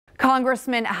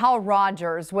Congressman Hal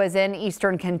Rogers was in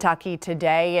eastern Kentucky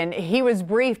today, and he was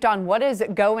briefed on what has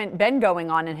been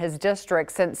going on in his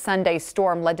district since Sunday's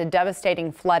storm led to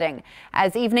devastating flooding.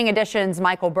 As Evening Edition's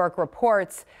Michael Burke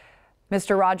reports,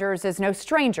 Mr. Rogers is no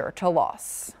stranger to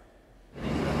loss.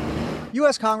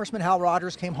 U.S. Congressman Hal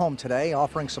Rogers came home today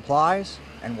offering supplies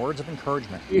and words of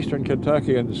encouragement. Eastern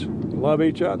Kentuckians love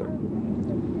each other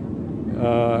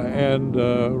and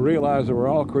realize that we're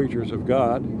all creatures of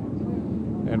God,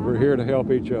 and we're here to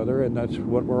help each other, and that's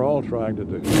what we're all trying to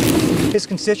do. His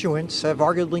constituents have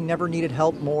arguably never needed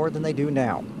help more than they do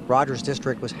now. Rogers'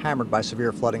 district was hammered by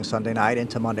severe flooding Sunday night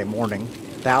into Monday morning.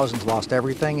 Thousands lost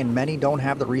everything, and many don't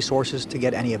have the resources to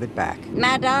get any of it back.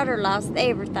 My daughter lost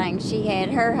everything. She had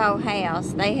her whole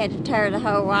house. They had to tear the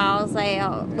whole walls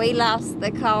out. We lost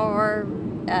the car,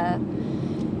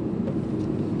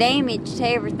 damage to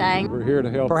everything. We're here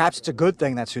to help. Perhaps it's a good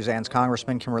thing that Suzanne's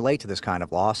congressman can relate to this kind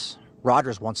of loss.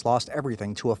 Rogers once lost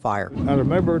everything to a fire. I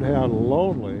remembered how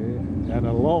lonely and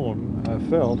alone I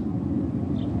felt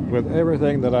with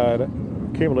everything that I had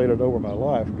accumulated over my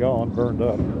life gone, burned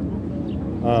up.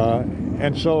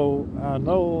 And so I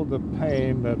know the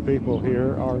pain that people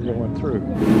here are going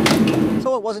through.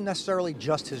 So it wasn't necessarily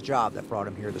just his job that brought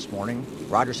him here this morning.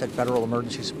 Rogers said federal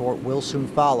emergency support will soon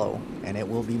follow, and it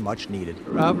will be much needed.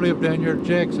 I've lived down here at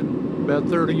Jackson about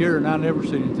 30 years, and I never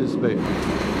seen it this bad.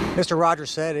 Mr. Rogers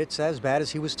said it's as bad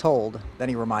as he was told. Then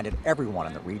he reminded everyone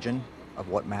in the region of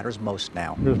what matters most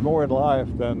now. There's more in life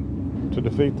than to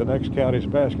defeat the next county's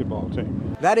basketball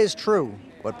team. That is true,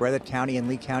 but Breathitt County and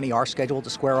Lee County are scheduled to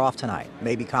square off tonight.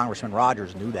 Maybe Congressman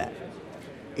Rogers knew that.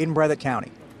 In Breathitt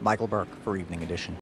County, Michael Burke for Evening Edition.